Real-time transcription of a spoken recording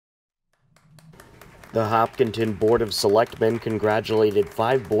The Hopkinton Board of Selectmen congratulated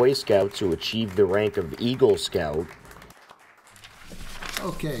 5 Boy Scouts who achieved the rank of Eagle Scout.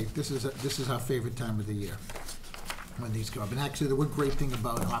 Okay, this is our favorite time of the year when these go up. And actually, the one great thing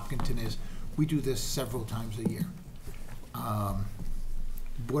about Hopkinton is we do this several times a year.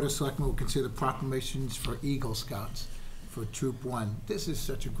 Board of Selectmen will consider proclamations for Eagle Scouts for Troop 1. This is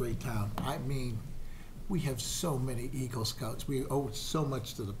such a great town. I mean, we have so many Eagle Scouts. We owe so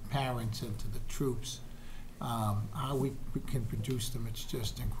much to the parents and to the troops. How we can produce them, it's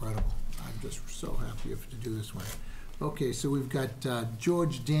just incredible. I'm just so happy to do this one. Okay, so we've got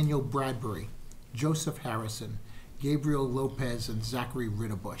George Daniel Bradbury, Joseph Harrison, Gabriel Lopez, and Zachary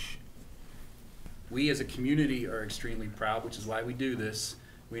Ritterbush. We as a community are extremely proud, which is why we do this.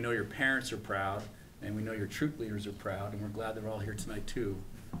 We know your parents are proud, and we know your troop leaders are proud, and we're glad they're all here tonight too.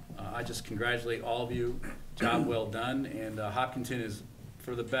 I just congratulate all of you. Job well done, and Hopkinton is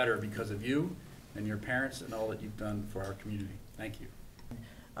for the better because of you and your parents and all that you've done for our community. Thank you.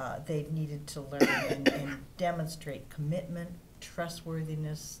 They've needed to learn and demonstrate commitment,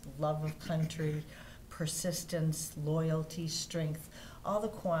 trustworthiness, love of country, persistence, loyalty, strength, all the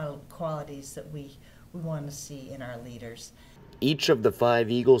qualities that we want to see in our leaders. Each of the 5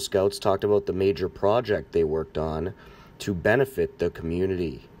 Eagle Scouts talked about the major project they worked on to benefit the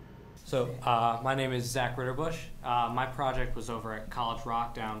community. So my name is Zach Ritterbush. My project was over at College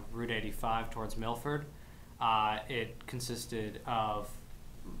Rock down Route 85 towards Milford. It consisted of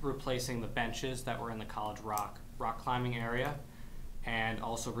replacing the benches that were in the College Rock climbing area and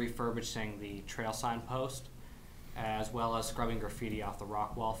also refurbishing the trail sign post, as well as scrubbing graffiti off the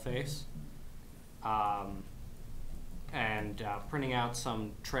rock wall face, and printing out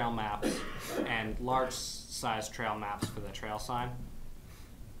some trail maps and large size trail maps for the trail sign.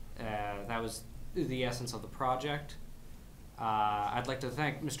 That was the essence of the project. I'd like to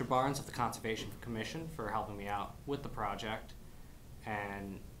thank Mr. Barnes of the Conservation Commission for helping me out with the project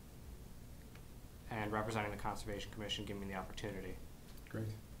and representing the Conservation Commission, giving me the opportunity. Great.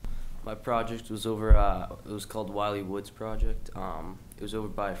 My project was over, it was called Wiley Woods Project. It was over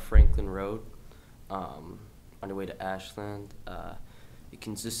by Franklin Road, on the way to Ashland. It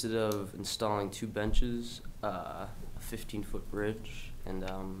consisted of installing 2 benches, a 15-foot bridge, and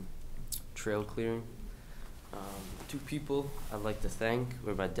trail clearing. 2 people I'd like to thank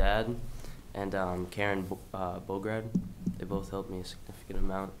were my dad and Karen Bograd. They both helped me a significant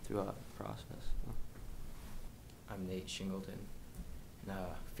amount throughout the process. I'm Nate Shingleton in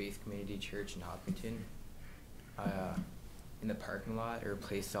Faith Community Church in Hopkinton. In the parking lot, I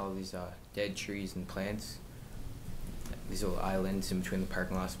replaced all these dead trees and plants, these little islands in between the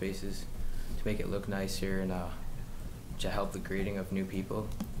parking lot spaces, to make it look nicer and to help the grading of new people.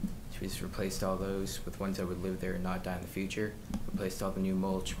 So we just replaced all those with ones that would live there and not die in the future. Replaced all the new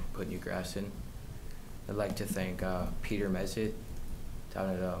mulch, put new grass in. I'd like to thank Peter Mezit down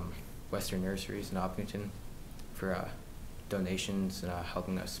at Western Nurseries in Hopkinton for donations and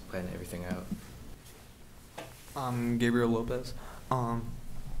helping us plan everything out. I'm Gabriel Lopez.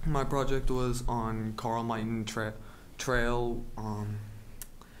 My project was on Carl Mighton Trail.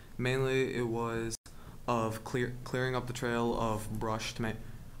 Mainly it was of clearing up the trail of brush to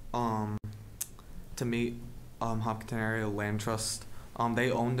meet Hopkinton Area Land Trust.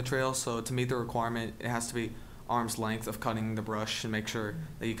 They own the trail, so to meet the requirement, it has to be arm's length of cutting the brush and make sure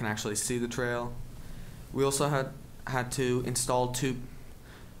that you can actually see the trail. We also had to install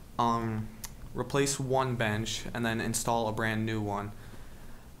replace 1 bench and then install a brand new one.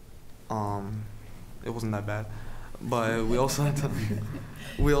 It wasn't that bad, but we also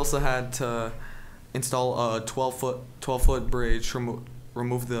had to install a 12-foot bridge,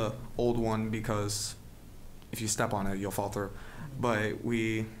 remove the old one because if you step on it, you'll fall through. But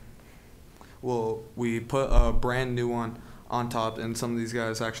we put a brand new one on top, and some of these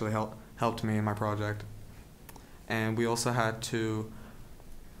guys actually helped me in my project. And we also had to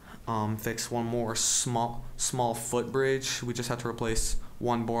fix 1 more small footbridge. We just had to replace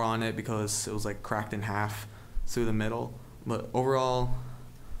 1 bore on it because it was like cracked in half through the middle. But overall,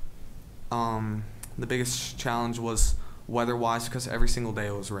 the biggest challenge was weather-wise because every single day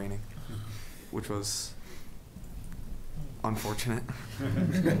it was raining, which was unfortunate.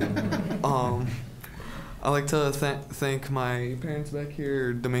 I'd like to thank my parents back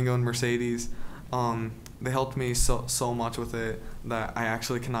here, Domingo and Mercedes. They helped me so much with it that I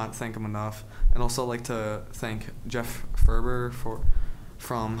actually cannot thank them enough. And also like to thank Jeff Ferber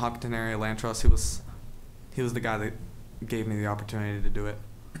from Hopkinton Area Land Trust. He was the guy that gave me the opportunity to do it.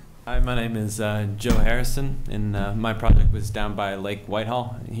 Hi, my name is Joe Harrison, and my project was down by Lake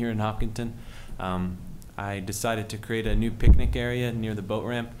Whitehall here in Hopkinton. I decided to create a new picnic area near the boat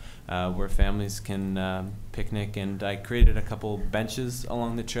ramp where families can picnic, and I created a couple benches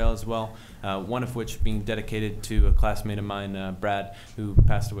along the trail as well, one of which being dedicated to a classmate of mine, Brad, who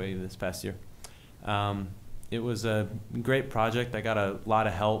passed away this past year. It was a great project. I got a lot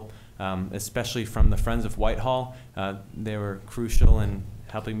of help, especially from the Friends of Whitehall. They were crucial in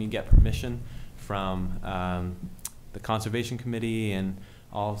helping me get permission from the Conservation Committee and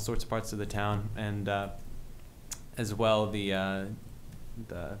all sorts of parts of the town, and as well the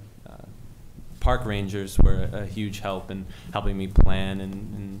park rangers were a huge help in helping me plan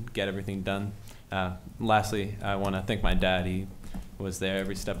and get everything done. Lastly, I want to thank my dad. He was there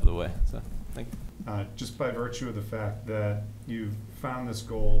every step of the way. So thank you. Just by virtue of the fact that you've found this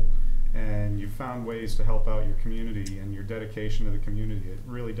goal and you found ways to help out your community and your dedication to the community, it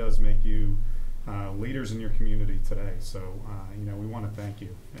really does make you leaders in your community today. So, you know, we want to thank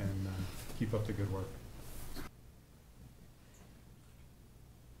you and keep up the good work.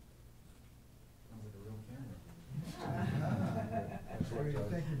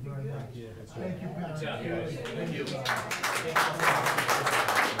 Thank you very much. Thank you, Pat. Thank you.